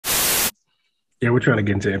Yeah, we're trying to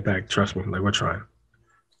get into Impact. Trust me, like we're trying.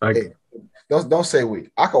 Like Hey, don't say we.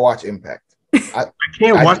 I can watch Impact. I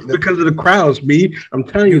can't watch because of the crowds, B. I'm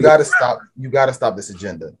telling you, you gotta stop. You gotta stop this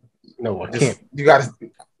agenda. No, I can't. You gotta.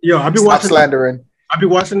 Yo, I'll be stop watching slandering. I'll be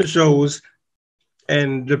watching the shows,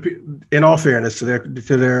 and in all fairness to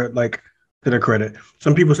their credit,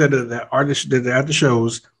 some people said that the artists that at the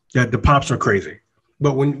shows that the pops are crazy,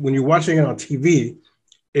 but when you're watching it on TV,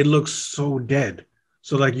 it looks so dead.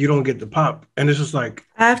 So like you don't get the pop, and it's just like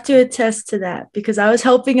I have to attest to that because I was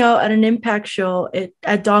helping out at an Impact show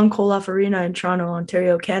at Don Koloff Arena in Toronto,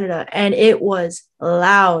 Ontario, Canada, and it was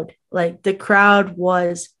loud. Like the crowd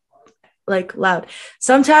was like loud.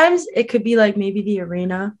 Sometimes it could be like maybe the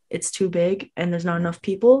arena, it's too big and there's not enough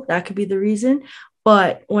people. That could be the reason.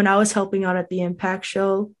 But when I was helping out at the Impact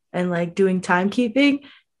show and like doing timekeeping,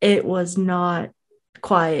 it was not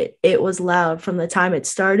quiet. It was loud from the time it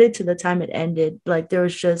started to the time it ended. Like there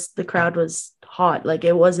was just the crowd was hot. Like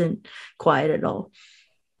it wasn't quiet at all.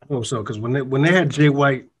 I hope so, because when they had Jay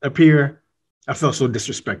White appear, I felt so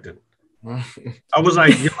disrespected. I was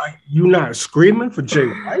like, you not screaming for Jay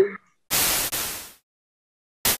White?